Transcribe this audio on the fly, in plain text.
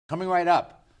Coming right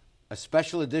up, a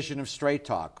special edition of Straight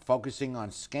Talk focusing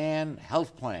on SCAN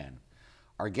Health Plan.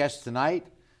 Our guests tonight,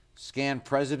 SCAN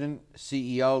President,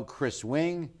 CEO Chris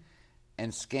Wing,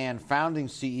 and SCAN founding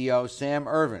CEO Sam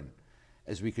Ervin,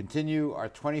 as we continue our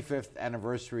 25th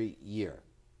anniversary year.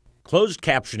 Closed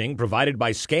captioning provided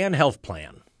by SCAN Health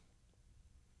Plan.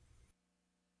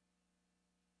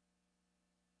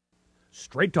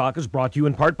 Straight Talk is brought to you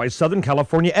in part by Southern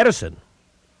California Edison.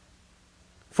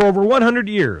 For over 100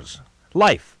 years,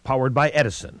 life powered by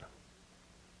Edison.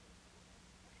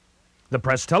 The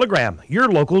Press Telegram, your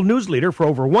local news leader for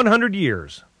over 100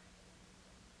 years.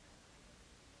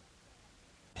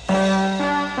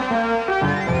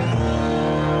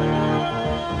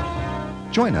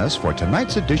 Join us for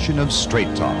tonight's edition of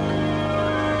Straight Talk.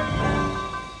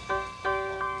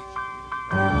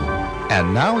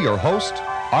 And now your host,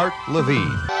 Art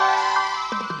Levine.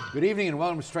 Good evening and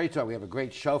welcome to Straight Talk. We have a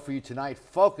great show for you tonight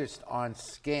focused on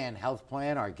SCAN Health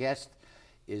Plan. Our guest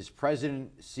is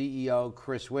President CEO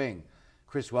Chris Wing.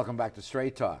 Chris, welcome back to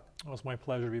Straight Talk. Well, it's my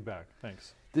pleasure to be back.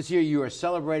 Thanks. This year you are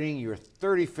celebrating your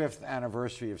 35th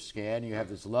anniversary of SCAN. You have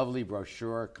this lovely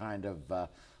brochure kind of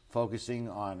focusing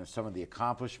on some of the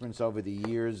accomplishments over the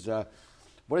years.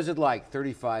 What is it like,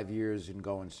 35 years and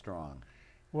going strong?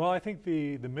 Well, I think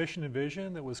the mission and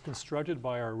vision that was constructed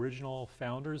by our original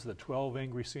founders, the 12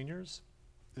 Angry Seniors,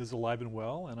 is alive and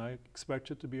well, and I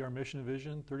expect it to be our mission and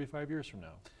vision 35 years from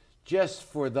now. Just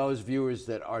for those viewers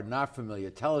that are not familiar,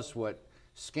 tell us what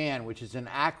SCAN, which is an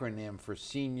acronym for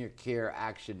Senior Care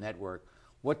Action Network,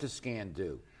 what does SCAN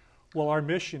do? Well, our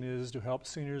mission is to help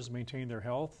seniors maintain their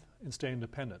health and stay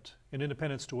independent. And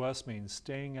independence to us means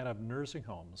staying out of nursing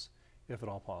homes, if at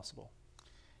all possible.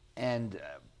 And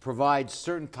provide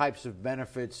certain types of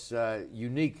benefits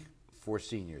unique for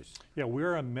seniors. Yeah,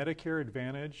 we're a Medicare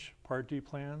Advantage Part D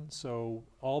plan, so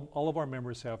all of our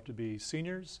members have to be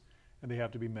seniors and they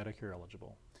have to be Medicare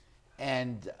eligible.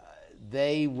 And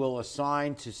they will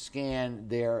assign to SCAN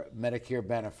their Medicare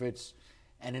benefits,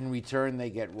 and in return they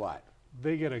get what?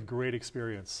 They get a great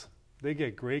experience. They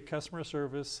get great customer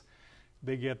service.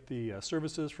 They get the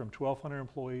services from 1,200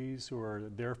 employees who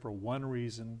are there for one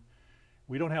reason.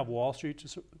 We don't have Wall Street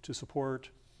to support.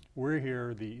 We're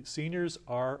here. The seniors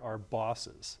are our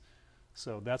bosses.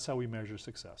 So that's how we measure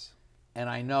success. And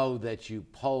I know that you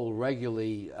poll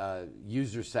regularly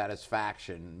user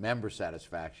satisfaction, member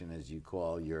satisfaction, as you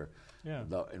call the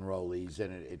enrollees,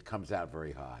 and it comes out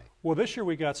very high. Well, this year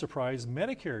we got surprised.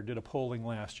 Medicare did a polling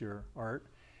last year, Art,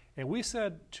 and we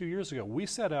said 2 years ago, we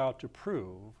set out to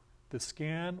prove that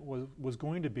SCAN was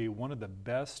going to be one of the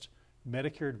best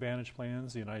Medicare Advantage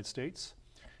plans in the United States,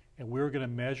 and we were going to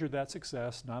measure that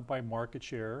success not by market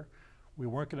share. We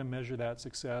weren't going to measure that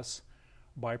success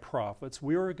by profits.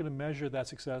 We were going to measure that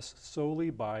success solely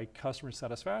by customer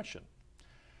satisfaction.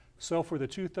 So for the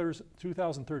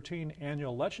 2013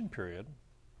 annual election period,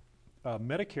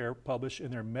 Medicare published in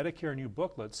their Medicare New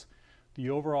Booklets the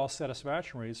overall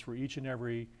satisfaction rates for each and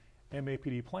every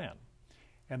MAPD plan.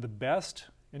 And the best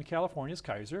in California is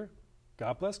Kaiser.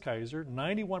 God bless Kaiser.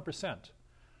 91%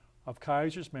 of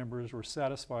Kaiser's members were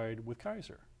satisfied with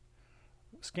Kaiser.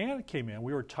 SCAN came in.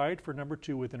 We were tied for number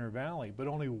 2 with Inter Valley, but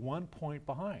only 1 point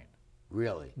behind.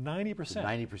 Really? 90%.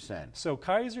 90%. So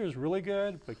Kaiser is really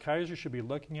good, but Kaiser should be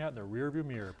looking at in the rearview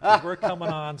mirror because we're coming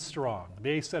on strong.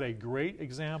 They set a great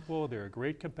example. They're a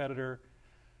great competitor.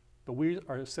 But we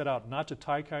are set out not to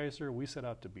tie Kaiser. We set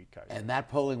out to beat Kaiser. And that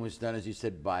polling was done, as you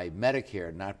said, by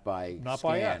Medicare, not by Not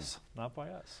SCAN. by us. Not by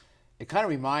us. It kind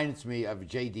of reminds me of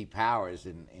J.D. Powers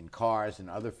in cars and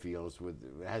other fields.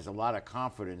 It has a lot of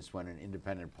confidence when an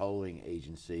independent polling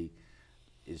agency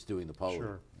is doing the polling.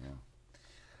 Sure. Yeah.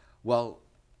 Well,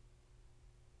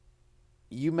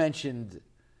 you mentioned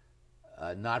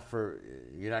you're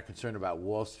not concerned about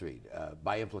Wall Street.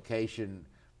 By implication,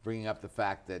 bringing up the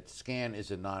fact that SCAN is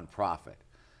a nonprofit.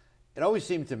 It always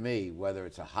seemed to me, whether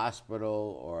it's a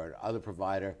hospital or other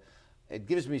provider, it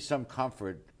gives me some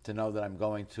comfort to know that I'm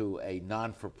going to a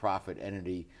non-for-profit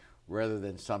entity rather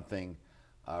than something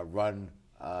run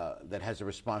that has a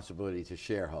responsibility to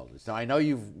shareholders. Now, I know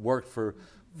you've worked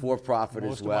for-profit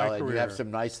as well, and you have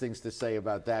some nice things to say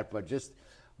about that, but just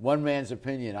one man's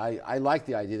opinion, I like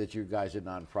the idea that you guys are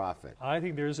nonprofit. I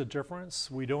think there's a difference.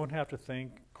 We don't have to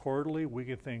think quarterly. We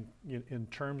can think in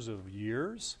terms of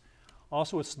years.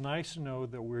 Also, it's nice to know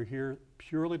that we're here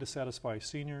purely to satisfy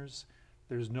seniors.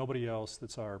 There's nobody else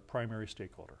that's our primary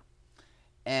stakeholder.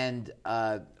 And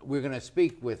we're going to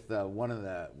speak with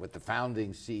the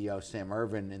founding CEO, Sam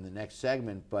Ervin, in the next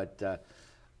segment. But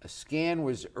SCAN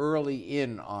was early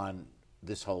in on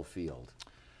this whole field.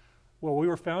 Well, we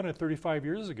were founded 35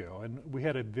 years ago, and we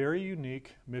had a very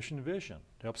unique mission and vision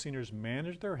to help seniors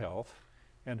manage their health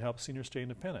and help seniors stay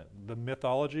independent. The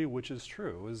mythology, which is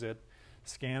true, is that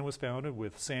SCAN was founded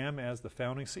with Sam as the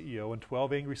founding CEO and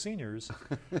 12 angry seniors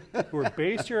who were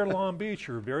based here in Long Beach,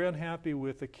 who were very unhappy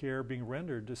with the care being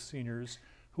rendered to seniors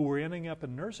who were ending up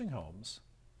in nursing homes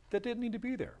that didn't need to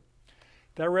be there.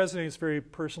 That resonates very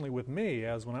personally with me,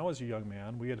 as when I was a young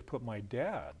man, we had to put my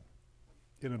dad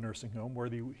in a nursing home where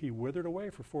he withered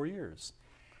away for 4 years.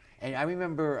 And I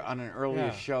remember on an earlier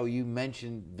Yeah. show you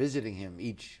mentioned visiting him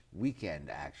each weekend,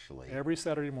 actually. Every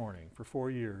Saturday morning for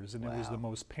 4 years, and it was Wow. the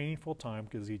most painful time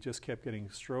because he just kept getting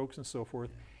strokes and so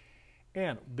forth.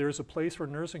 And there's a place for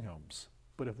nursing homes,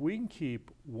 but if we can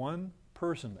keep one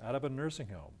person out of a nursing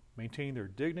home, maintain their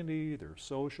dignity, their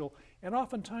social, and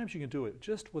oftentimes you can do it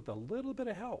just with a little bit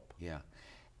of help. Yeah.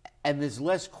 And there's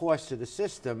less cost to the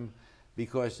system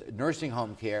because nursing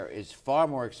home care is far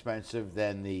more expensive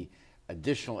than the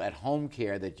additional at-home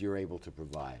care that you're able to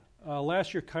provide.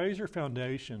 Last year, Kaiser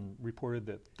Foundation reported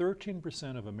that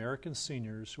 13% of American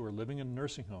seniors who are living in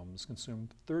nursing homes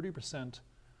consumed 30%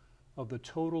 of the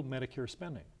total Medicare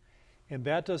spending. And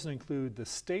that doesn't include the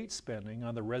state spending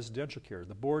on the residential care,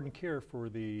 the board and care for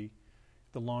the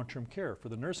long-term care, for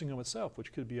the nursing home itself,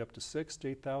 which could be up to $6,000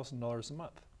 to $8,000 a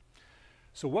month.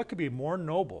 So what could be more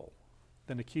noble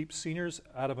than to keep seniors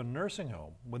out of a nursing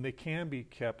home when they can be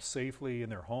kept safely in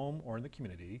their home or in the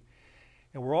community?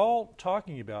 And we're all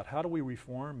talking about how do we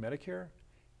reform Medicare?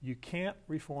 You can't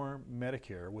reform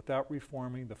Medicare without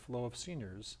reforming the flow of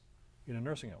seniors in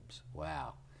nursing homes.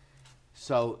 Wow.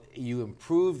 So you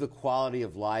improve the quality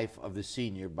of life of the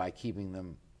senior by keeping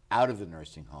them out of the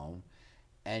nursing home,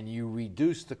 and you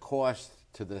reduce the cost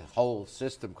to the whole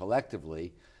system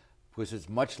collectively because it's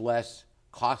much less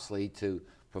costly to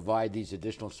provide these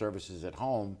additional services at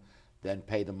home than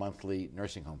pay the monthly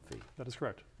nursing home fee. That is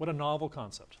correct. What a novel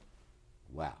concept.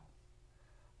 Wow.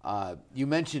 You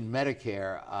mentioned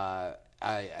Medicare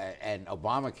and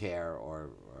Obamacare or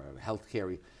health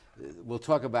care. We'll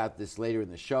talk about this later in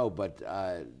the show, but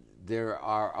there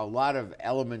are a lot of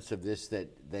elements of this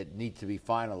that need to be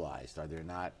finalized, are there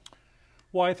not?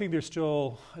 Well, I think there's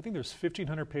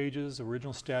 1,500 pages.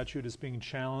 Original statute is being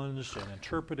challenged and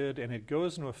interpreted, and it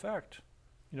goes into effect,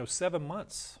 7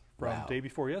 months from Wow. day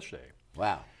before yesterday.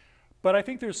 Wow. But I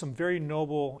think there's some very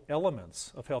noble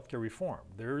elements of healthcare reform.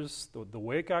 There's the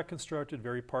way it got constructed,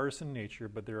 very partisan in nature,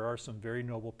 but there are some very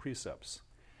noble precepts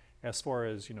as far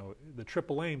as the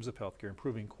triple aims of healthcare: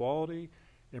 improving quality,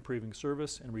 improving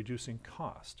service, and reducing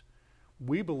cost.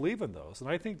 We believe in those, and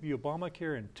I think the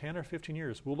Obamacare in 10 or 15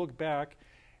 years, we'll look back,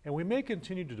 and we may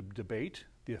continue to debate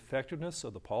the effectiveness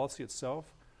of the policy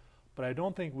itself, but I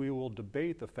don't think we will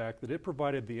debate the fact that it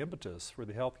provided the impetus for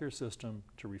the healthcare system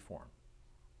to reform.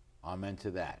 Amen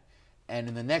to that. And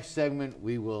in the next segment,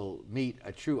 we will meet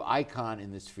a true icon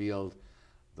in this field,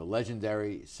 the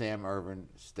legendary Sam Ervin.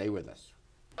 Stay with us.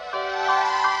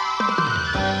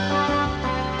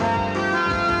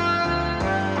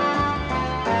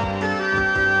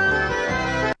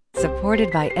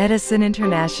 Supported by Edison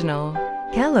International.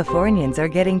 Californians are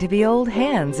getting to be old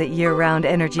hands at year-round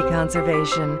energy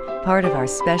conservation, part of our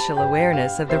special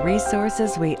awareness of the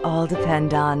resources we all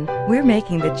depend on. We're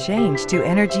making the change to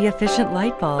energy-efficient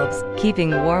light bulbs,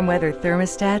 keeping warm weather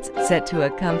thermostats set to a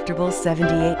comfortable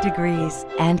 78 degrees,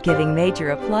 and giving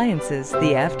major appliances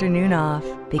the afternoon off.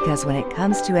 Because when it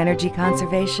comes to energy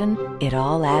conservation, it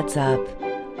all adds up.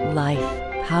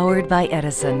 Life, powered by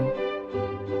Edison.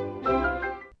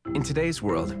 In today's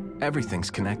world,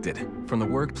 everything's connected. From the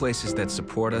workplaces that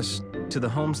support us, to the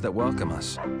homes that welcome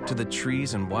us, to the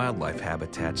trees and wildlife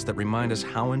habitats that remind us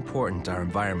how important our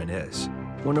environment is.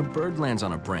 When a bird lands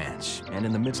on a branch, and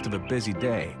in the midst of a busy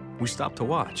day, we stop to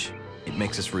watch, it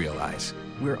makes us realize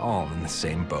we're all in the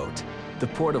same boat. The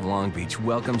Port of Long Beach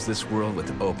welcomes this world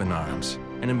with open arms,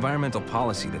 an environmental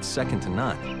policy that's second to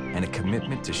none, and a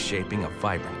commitment to shaping a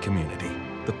vibrant community.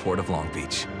 The Port of Long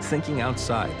Beach, thinking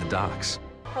outside the docks.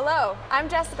 Hello, I'm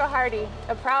Jessica Hardy,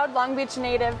 a proud Long Beach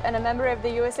native and a member of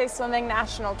the USA Swimming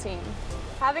national team.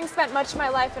 Having spent much of my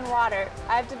life in water,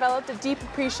 I've developed a deep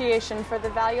appreciation for the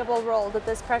valuable role that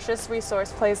this precious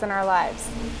resource plays in our lives.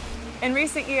 In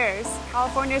recent years,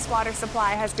 California's water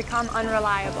supply has become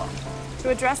unreliable. To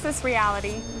address this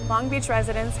reality, Long Beach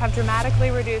residents have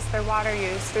dramatically reduced their water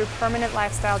use through permanent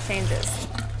lifestyle changes.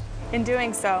 In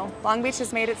doing so, Long Beach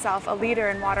has made itself a leader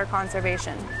in water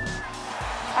conservation.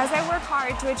 As I work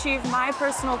hard to achieve my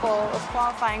personal goal of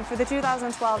qualifying for the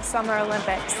 2012 Summer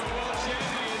Olympics,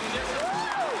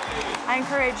 I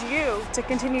encourage you to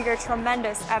continue your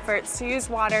tremendous efforts to use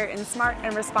water in smart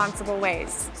and responsible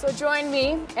ways. So join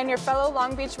me and your fellow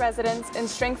Long Beach residents in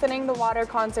strengthening the water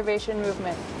conservation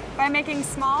movement. By making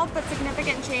small but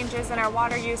significant changes in our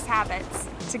water use habits,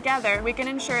 together we can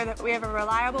ensure that we have a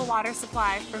reliable water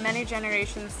supply for many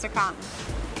generations to come.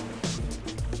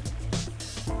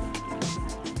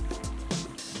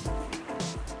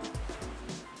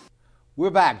 We're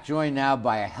back, joined now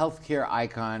by a healthcare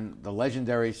icon, the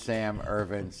legendary Sam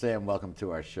Ervin. Sam, welcome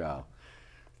to our show.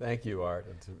 Thank you, Art.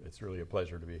 It's really a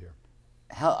pleasure to be here.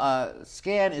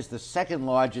 SCAN is the second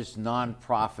largest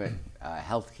nonprofit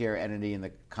healthcare entity in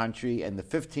the country and the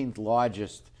 15th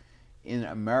largest in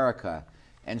America.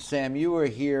 And Sam, you were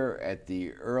here at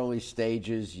the early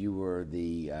stages. You were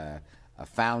the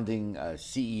founding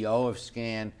CEO of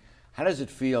SCAN. How does it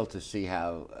feel to see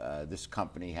how this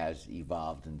company has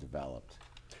evolved and developed?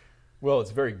 Well,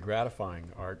 it's very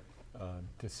gratifying, Art,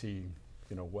 to see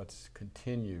what's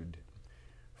continued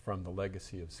from the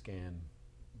legacy of SCAN.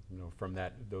 From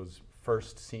those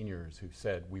first seniors who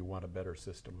said we want a better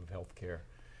system of health care,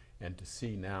 and to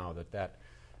see now that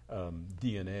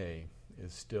DNA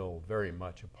is still very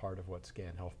much a part of what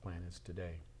SCAN Health Plan is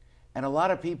today. And a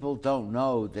lot of people don't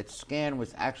know that SCAN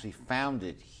was actually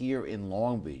founded here in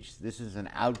Long Beach. This is an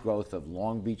outgrowth of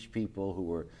Long Beach people who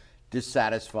were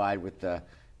dissatisfied with the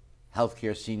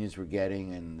healthcare seniors were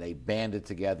getting, and they banded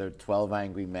together, 12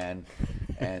 angry men,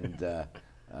 and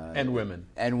women.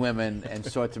 And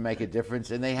sought to make a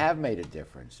difference, and they have made a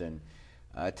difference. And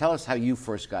tell us how you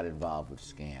first got involved with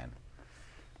SCAN.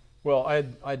 Well,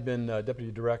 I'd been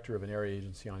deputy director of an area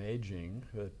agency on aging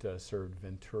that served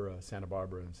Ventura, Santa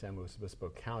Barbara, and San Luis Obispo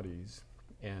counties,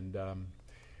 and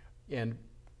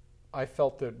I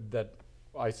felt that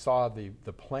I saw the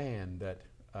plan that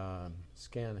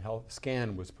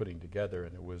SCAN was putting together,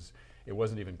 and it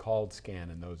wasn't even called SCAN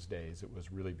in those days. It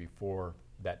was really before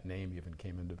that name even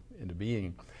came into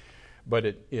being, but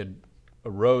it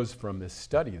arose from this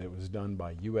study that was done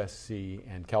by USC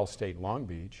and Cal State Long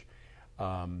Beach.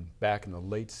 Back in the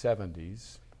late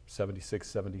 70s, 76,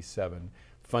 77,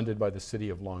 funded by the city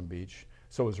of Long Beach.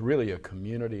 So it was really a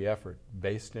community effort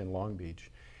based in Long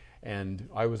Beach. And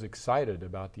I was excited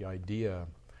about the idea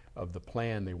of the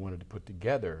plan they wanted to put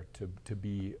together to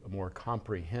be a more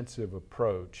comprehensive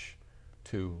approach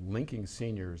to linking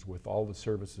seniors with all the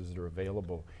services that are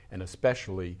available, and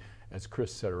especially, as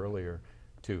Chris said earlier,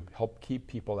 to help keep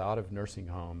people out of nursing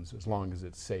homes as long as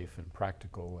it's safe and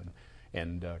practical and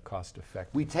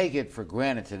cost-effective. We take it for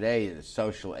granted today, the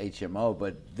social HMO,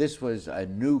 but this was a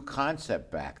new concept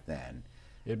back then.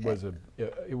 It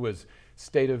was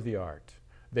state-of-the-art.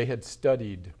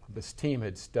 This team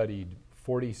had studied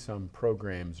 40-some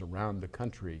programs around the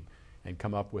country and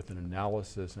come up with an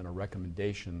analysis and a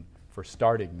recommendation for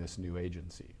starting this new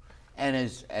agency. And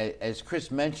as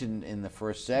Chris mentioned in the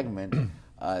first segment,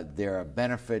 there are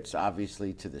benefits,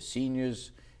 obviously, to the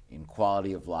seniors, in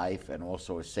quality of life, and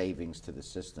also a savings to the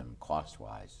system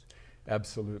cost-wise.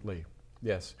 Absolutely,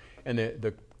 yes. And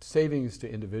the savings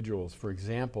to individuals, for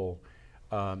example,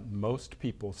 most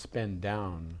people spend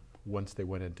down once they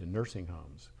went into nursing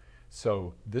homes.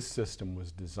 So this system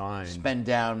was designed... Spend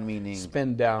down meaning?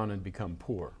 Spend down and become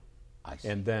poor. I see.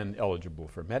 And then eligible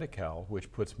for Medi-Cal,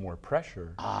 which puts more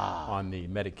pressure on the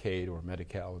Medicaid or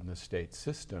Medi-Cal in the state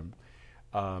system.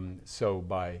 So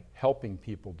by helping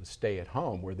people to stay at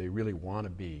home where they really want to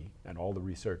be, and all the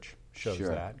research shows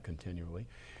that continually,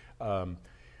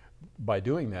 by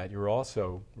doing that you're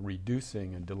also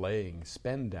reducing and delaying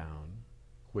spend down,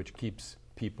 which keeps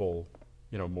people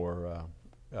more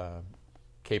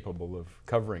capable of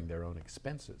covering their own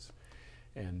expenses,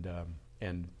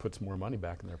 and puts more money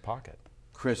back in their pocket.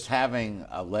 Chris, having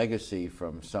a legacy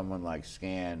from someone like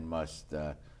SCAN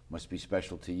must be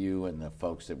special to you and the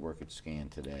folks that work at SCAN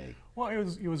today. Well,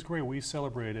 it was great. We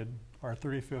celebrated our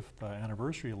 35th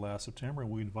anniversary last September,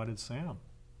 and we invited Sam.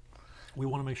 We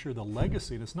want to make sure the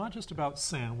legacy, and it's not just about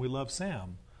Sam, we love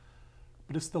Sam,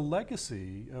 but it's the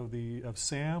legacy of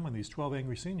Sam and these 12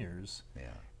 angry seniors,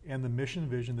 and the mission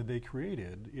and vision that they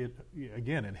created.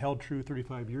 It held true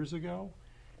 35 years ago.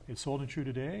 It's holding true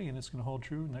today, and it's going to hold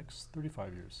true next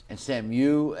 35 years. And Sam,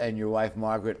 you and your wife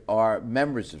Margaret are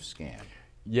members of SCAN.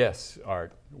 Yes,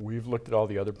 Art. We've looked at all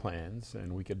the other plans,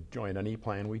 and we could join any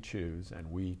plan we choose, and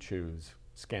we choose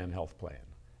SCAN Health Plan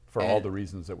for all the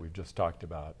reasons that we've just talked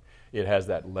about. It has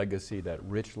that legacy, that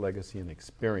rich legacy and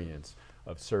experience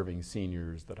of serving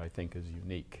seniors that I think is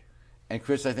unique. And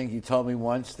Chris, I think you told me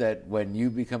once that when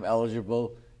you become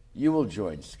eligible, you will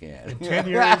join SCAN. In 10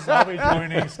 years, I'll be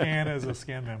joining SCAN as a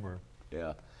SCAN member.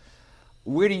 Yeah.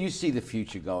 Where do you see the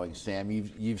future going, Sam?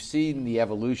 You've seen the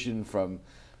evolution from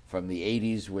from the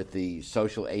 80s with the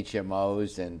social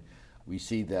HMOs, and we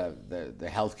see the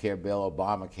health care bill,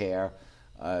 Obamacare.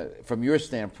 From your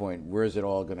standpoint, where is it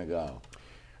all going to go?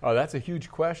 Oh, that's a huge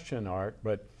question, Art,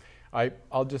 but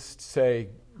I'll just say,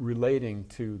 relating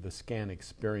to the scan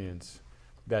experience,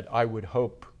 that I would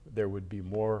hope there would be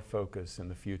more focus in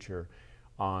the future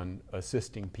on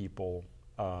assisting people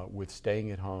with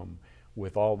staying at home,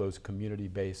 with all those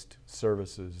community-based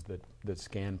services that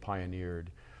SCAN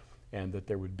pioneered, and that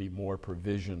there would be more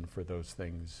provision for those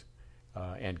things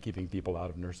and keeping people out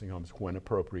of nursing homes when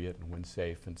appropriate and when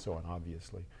safe and so on,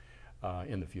 obviously,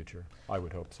 in the future. I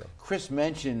would hope so. Chris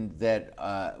mentioned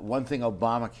that one thing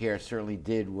Obamacare certainly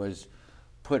did was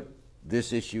put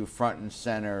this issue front and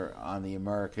center on the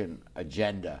American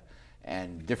agenda.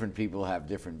 And different people have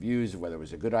different views of whether it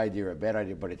was a good idea or a bad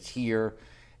idea, but it's here,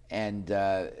 and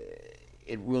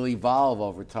it will evolve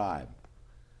over time.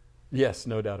 Yes,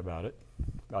 no doubt about it.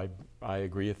 I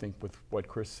agree, I think, with what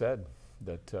Chris said,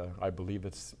 that I believe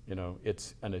it's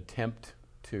an attempt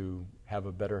to have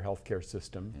a better healthcare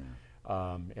system,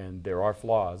 and there are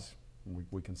flaws.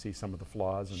 We can see some of the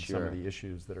flaws and some of the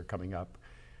issues that are coming up.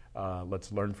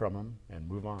 Let's learn from them and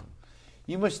move on.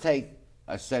 You must take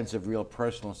a sense of real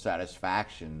personal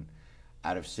satisfaction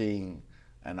out of seeing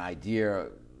an idea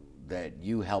that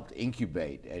you helped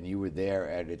incubate, and you were there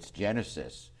at its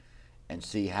genesis, and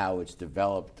see how it's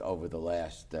developed over the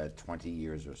last 20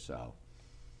 years or so.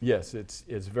 Yes, it's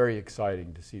very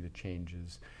exciting to see the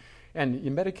changes. And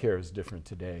Medicare is different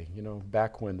today. You know,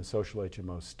 back when the social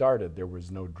HMO started, there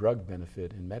was no drug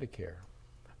benefit in Medicare.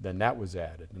 Then that was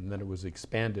added, and then it was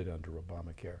expanded under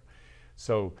Obamacare.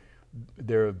 So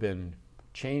there have been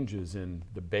changes in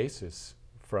the basis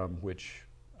from which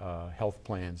health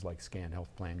plans like SCAN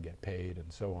Health Plan get paid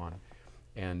and so on,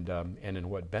 and in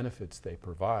what benefits they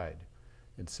provide.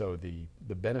 And so the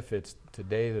benefits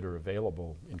today that are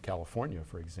available in California,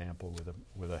 for example,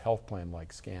 with a health plan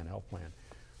like SCAN Health Plan,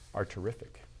 are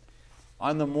terrific.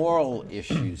 On the moral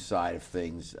issues side of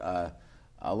things,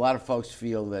 a lot of folks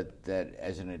feel that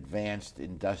as an advanced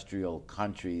industrial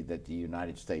country that the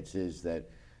United States is, that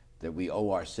we owe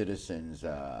our citizens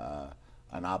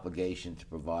an obligation to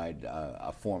provide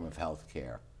a form of health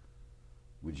care.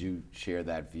 Would you share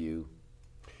that view?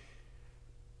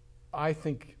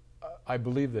 I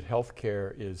believe that health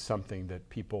care is something that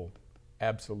people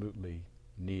absolutely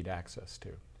need access to,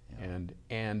 and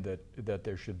that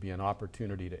there should be an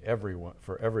opportunity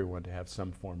for everyone to have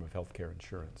some form of health care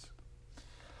insurance.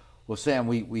 Well, Sam,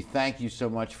 we thank you so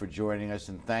much for joining us,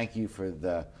 and thank you for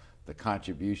the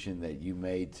contribution that you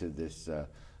made to this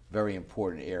very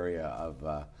important area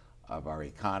of our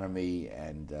economy,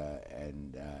 and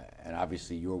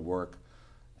obviously your work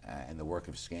and the work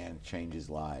of SCAN changes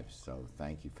lives. So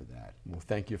thank you for that. Well,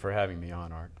 thank you for having me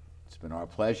on, Art. It's been our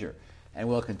pleasure. And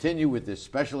we'll continue with this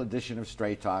special edition of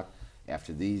Straight Talk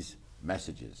after these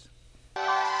messages.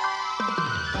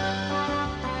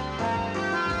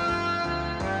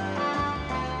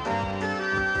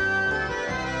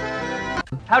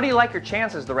 How do you like your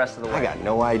chances the rest of the way? I got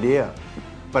no idea.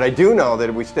 But I do know that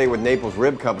if we stay with Naples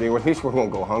Rib Company, at least we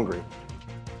won't go hungry.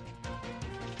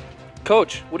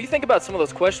 Coach, what do you think about some of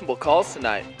those questionable calls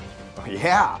tonight? Oh,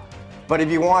 yeah. But if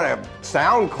you want a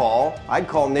sound call, I'd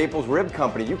call Naples Rib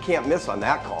Company. You can't miss on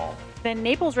that call. Then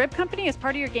Naples Rib Company is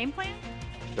part of your game plan?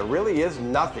 There really is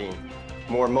nothing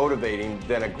more motivating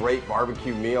than a great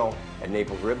barbecue meal at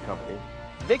Naples Rib Company.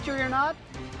 Victory or not,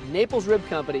 Naples Rib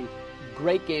Company,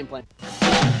 great game plan.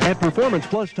 At Performance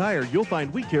Plus Tire, you'll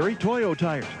find we carry Toyo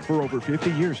tires. For over 50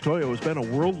 years, Toyo has been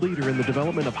a world leader in the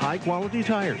development of high-quality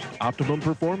tires. Optimum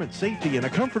performance, safety, and a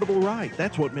comfortable ride.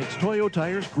 That's what makes Toyo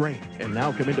tires great. And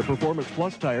now come into Performance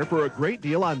Plus Tire for a great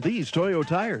deal on these Toyo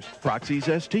tires.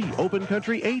 Proxys ST, Open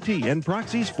Country AT, and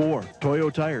Proxys 4.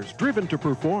 Toyo tires, driven to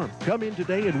perform. Come in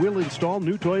today and we'll install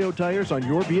new Toyo tires on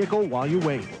your vehicle while you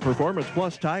wait. Performance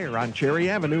Plus Tire on Cherry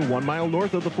Avenue, 1 mile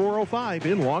north of the 405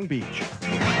 in Long Beach.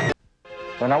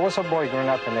 When I was a boy growing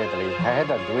up in Italy, I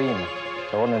had a dream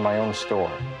to own my own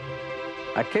store.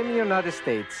 I came to the United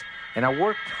States and I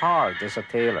worked hard as a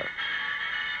tailor.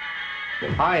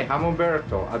 Hi, I'm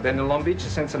Umberto. I've been in Long Beach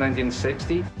since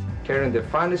 1960, carrying the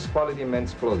finest quality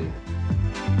men's clothing.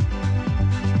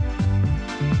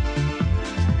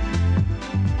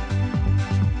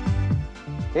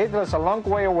 Italy's a long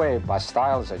way away, but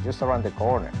styles are just around the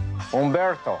corner.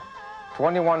 Umberto,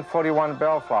 2141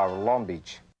 Bellflower, Long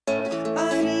Beach.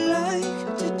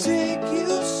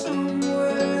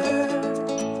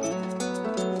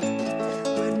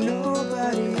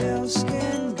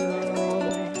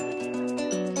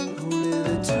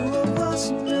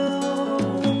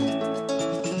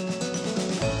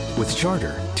 With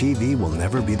Charter, TV will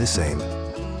never be the same.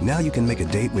 Now you can make a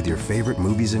date with your favorite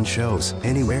movies and shows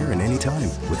anywhere and anytime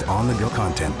with on-the-go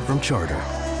content from Charter.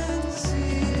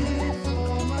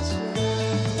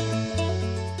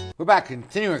 We're back,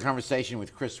 continuing our conversation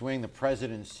with Chris Wing, the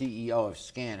president and CEO of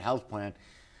SCAN Health Plan.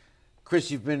 Chris,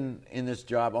 you've been in this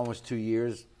job almost 2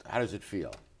 years. How does it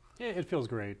feel? Yeah, it feels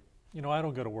great. You know, I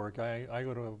don't go to work. I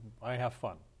have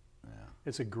fun. Yeah.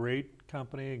 It's a great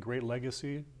company, a great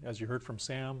legacy, as you heard from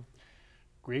Sam.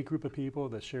 Great group of people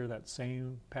that share that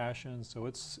same passion. So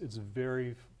it's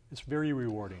very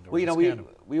rewarding. Well, you know,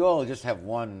 we all just have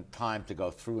one time to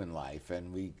go through in life,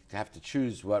 and we have to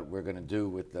choose what we're going to do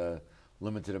with the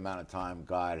limited amount of time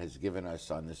God has given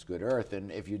us on this good earth.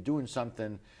 And if you're doing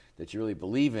something that you really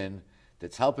believe in,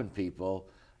 that's helping people,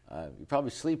 you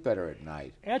probably sleep better at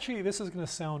night. Actually, this is going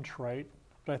to sound trite,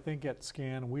 but I think at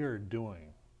SCAN we are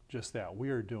doing just that.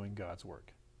 We are doing God's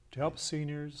work to help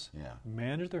seniors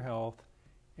manage their health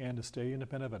and to stay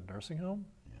independent of a nursing home.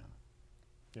 Yeah.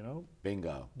 You know?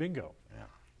 Bingo. Bingo. Yeah.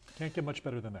 Can't get much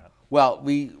better than that. Well,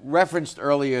 we referenced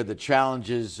earlier the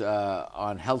challenges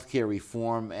on healthcare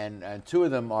reform, and two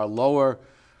of them are lower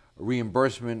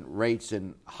reimbursement rates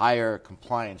and higher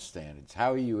compliance standards.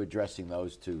 How are you addressing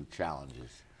those two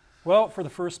challenges? Well, for the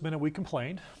first minute we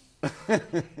complained,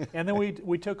 and then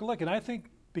we took a look, and I think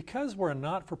because we're a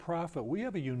not-for-profit, we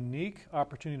have a unique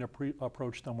opportunity to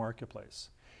approach the marketplace.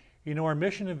 You know, our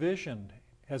mission and vision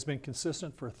has been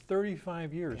consistent for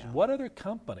 35 years. Yeah. What other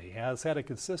company has had a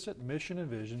consistent mission and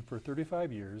vision for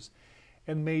 35 years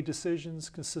and made decisions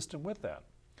consistent with that?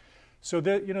 So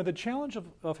the challenge of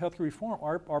healthcare reform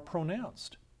are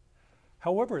pronounced.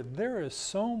 However, there is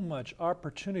so much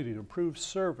opportunity to improve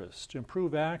service, to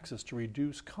improve access, to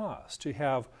reduce costs, to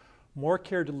have more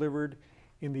care delivered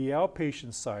in the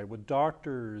outpatient side with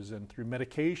doctors and through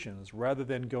medications rather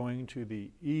than going to the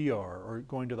ER or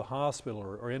going to the hospital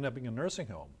or end up in a nursing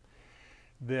home.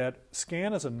 That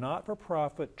SCAN is a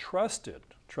not-for-profit,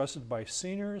 trusted by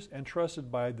seniors and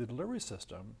trusted by the delivery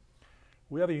system.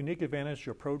 We have a unique advantage to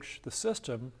approach the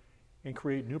system and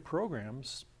create new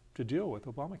programs to deal with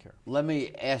Obamacare. Let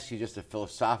me ask you just a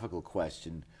philosophical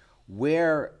question.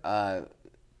 Where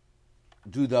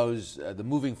do the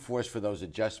moving force for those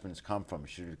adjustments come from?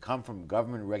 Should it come from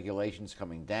government regulations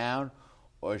coming down,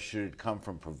 or should it come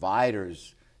from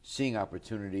providers seeing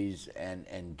opportunities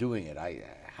and doing it?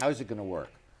 How is it going to work?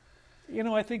 You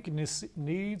know, I think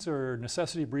needs or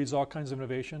necessity breeds all kinds of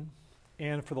innovation.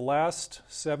 And for the last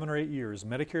 7 or 8 years,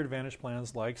 Medicare Advantage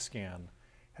plans like SCAN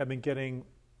have been getting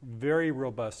very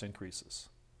robust increases.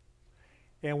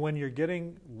 And when you're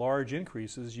getting large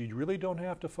increases, you really don't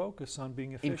have to focus on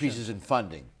being efficient. Increases in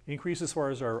funding. Increase as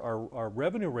far as our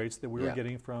revenue rates that we were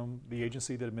getting from the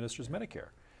agency that administers Medicare.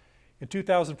 In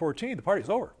 2014, the party's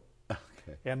over.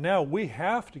 Okay. And now we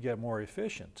have to get more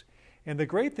efficient. And the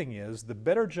great thing is, the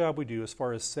better job we do as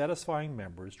far as satisfying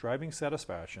members, driving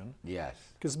satisfaction. Yes.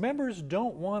 Because members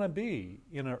don't want to be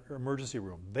in an emergency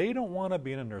room. They don't want to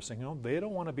be in a nursing home. They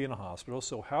don't want to be in a hospital.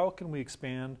 So how can we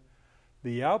expand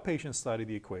the outpatient side of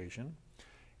the equation?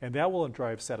 And that will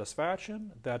drive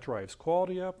satisfaction, that drives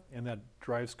quality up, and that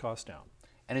drives cost down.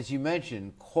 And as you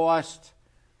mentioned, cost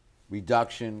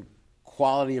reduction,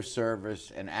 quality of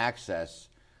service, and access,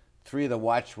 3 of the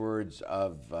watchwords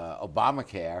of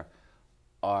Obamacare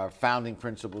are founding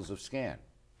principles of SCAN.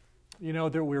 You know,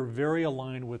 we're very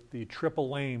aligned with the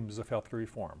triple aims of healthcare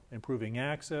reform: improving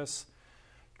access,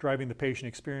 driving the patient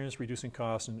experience, reducing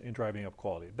costs, and driving up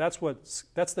quality. That's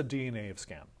the DNA of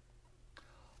SCAN.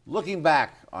 Looking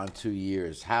back on 2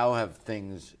 years, how have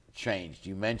things changed?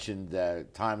 You mentioned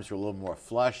times were a little more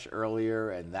flush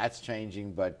earlier, and that's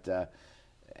changing, but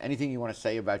anything you want to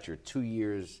say about your 2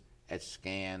 years at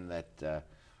SCAN that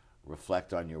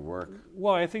reflect on your work?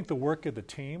 Well, I think the work of the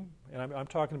team, and I'm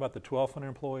talking about the 1,200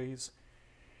 employees.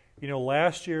 You know,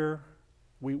 last year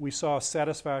we saw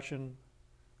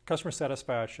customer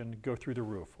satisfaction go through the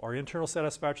roof. Our internal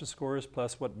satisfaction scores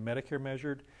plus what Medicare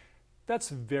measured, that's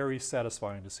very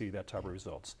satisfying to see that type of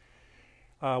results.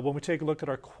 When we take a look at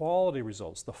our quality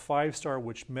results, the 5-star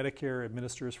which Medicare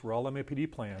administers for all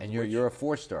MAPD plans. And you're a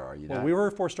 4-star, are you not? Well, we were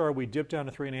a 4-star. We dipped down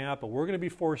to 3.5, but we're going to be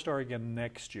 4-star again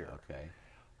next year. Okay.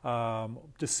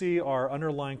 To see our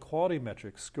underlying quality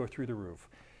metrics go through the roof,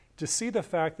 to see the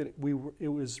fact that it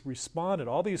was responded,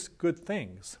 all these good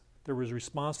things, there was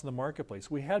response to the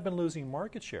marketplace. We had been losing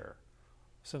market share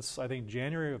since, I think,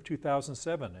 January of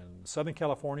 2007. In Southern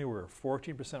California, we were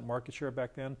 14% market share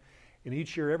back then, and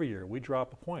each year, every year, we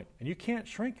drop a point. And you can't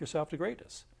shrink yourself to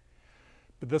greatness.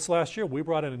 But this last year, we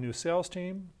brought in a new sales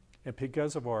team, and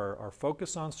because of our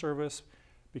focus on service,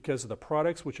 because of the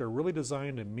products which are really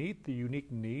designed to meet the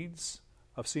unique needs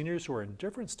of seniors who are in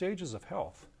different stages of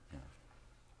health.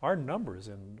 Our numbers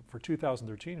for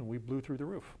 2013, we blew through the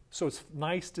roof. So it's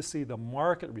nice to see the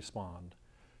market respond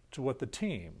to what the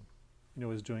team,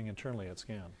 is doing internally at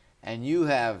SCAN. And you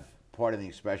have, pardon the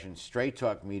expression, straight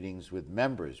talk meetings with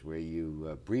members where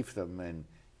you brief them and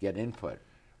get input.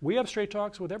 We have straight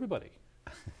talks with everybody.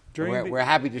 We're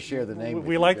happy to share the name.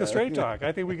 We like the straight talk.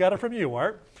 I think we got it from you,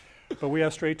 Art. But we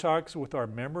have straight talks with our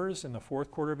members in the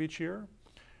fourth quarter of each year.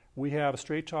 We have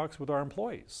straight talks with our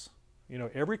employees.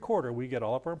 Every quarter we get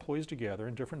all of our employees together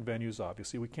in different venues,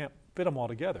 obviously. We can't fit them all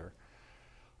together.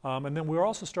 And then we're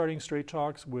also starting straight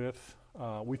talks with,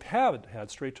 we've had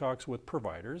straight talks with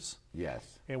providers.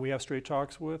 Yes. And we have straight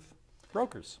talks with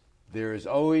brokers. There is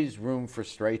always room for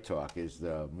straight talk is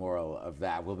the moral of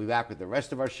that. We'll be back with the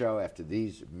rest of our show after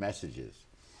these messages.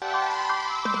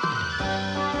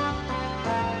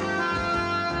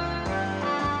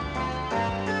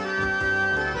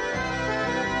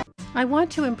 I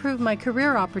want to improve my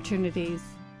career opportunities.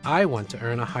 I want to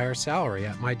earn a higher salary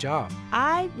at my job.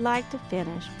 I'd like to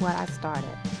finish what I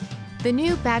started. The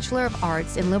new Bachelor of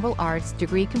Arts in Liberal Arts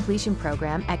degree completion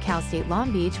program at Cal State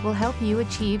Long Beach will help you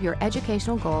achieve your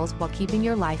educational goals while keeping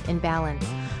your life in balance.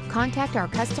 Contact our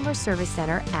customer service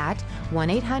center at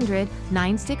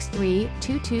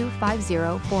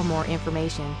 1-800-963-2250 for more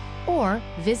information, or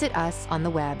visit us on the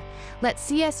web. Let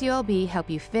CSULB help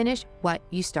you finish what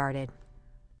you started.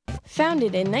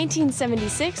 Founded in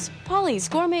 1976, Polly's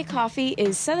Gourmet Coffee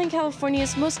is Southern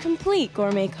California's most complete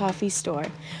gourmet coffee store.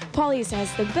 Polly's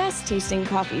has the best tasting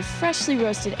coffee, freshly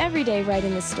roasted every day right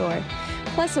in the store,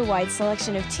 plus a wide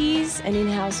selection of teas, an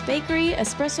in-house bakery,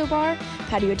 espresso bar,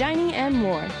 patio dining, and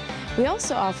more. We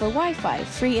also offer Wi-Fi,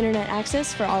 free internet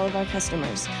access for all of our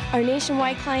customers. Our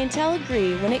nationwide clientele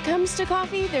agree when it comes to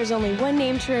coffee, there's only one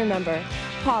name to remember: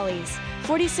 Polly's.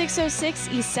 4606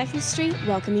 East 2nd Street,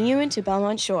 welcoming you into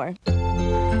Belmont Shore.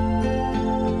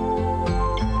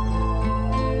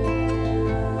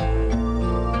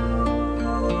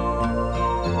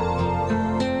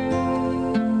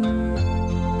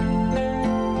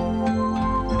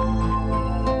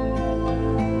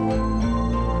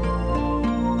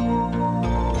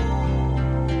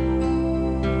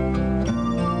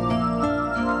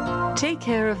 Take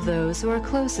care of those who are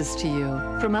closest to you,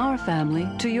 from our family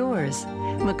to yours.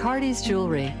 McCarty's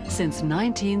Jewelry, since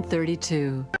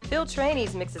 1932. Phil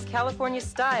Trainees mixes California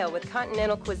style with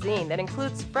continental cuisine that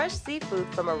includes fresh seafood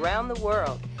from around the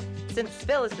world. Since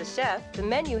Phil is the chef, the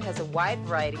menu has a wide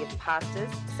variety of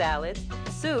pastas, salads,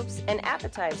 soups, and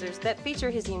appetizers that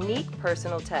feature his unique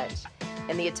personal touch.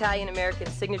 And the Italian-American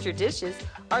signature dishes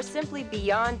are simply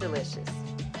beyond delicious.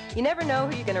 You never know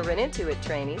who you're going to run into at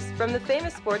Trainees, from the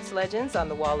famous sports legends on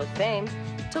the Wall of Fame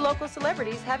to local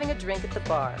celebrities having a drink at the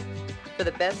bar. For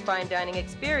the best fine dining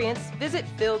experience, visit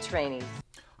Phil Trainees.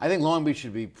 I think Long Beach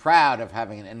should be proud of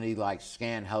having an entity like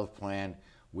SCAN Health Plan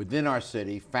within our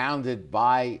city, founded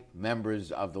by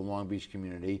members of the Long Beach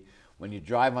community. When you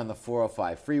drive on the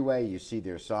 405 freeway, you see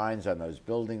their signs on those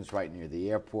buildings right near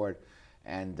the airport,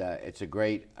 and it's a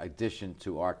great addition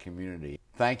to our community.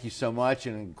 Thank you so much,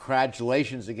 and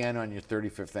congratulations again on your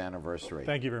 35th anniversary.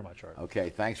 Thank you very much, Art. Okay,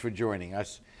 thanks for joining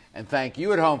us, and thank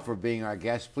you at home for being our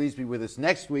guest. Please be with us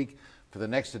next week for the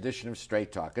next edition of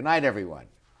Straight Talk. Good night, everyone.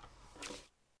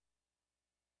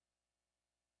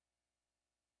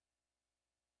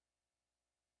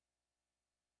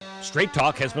 Straight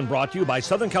Talk has been brought to you by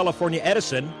Southern California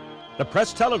Edison, the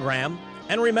Press Telegram,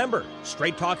 and remember,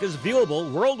 Straight Talk is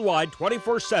viewable worldwide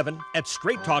 24/7 at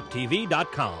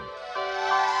straighttalktv.com.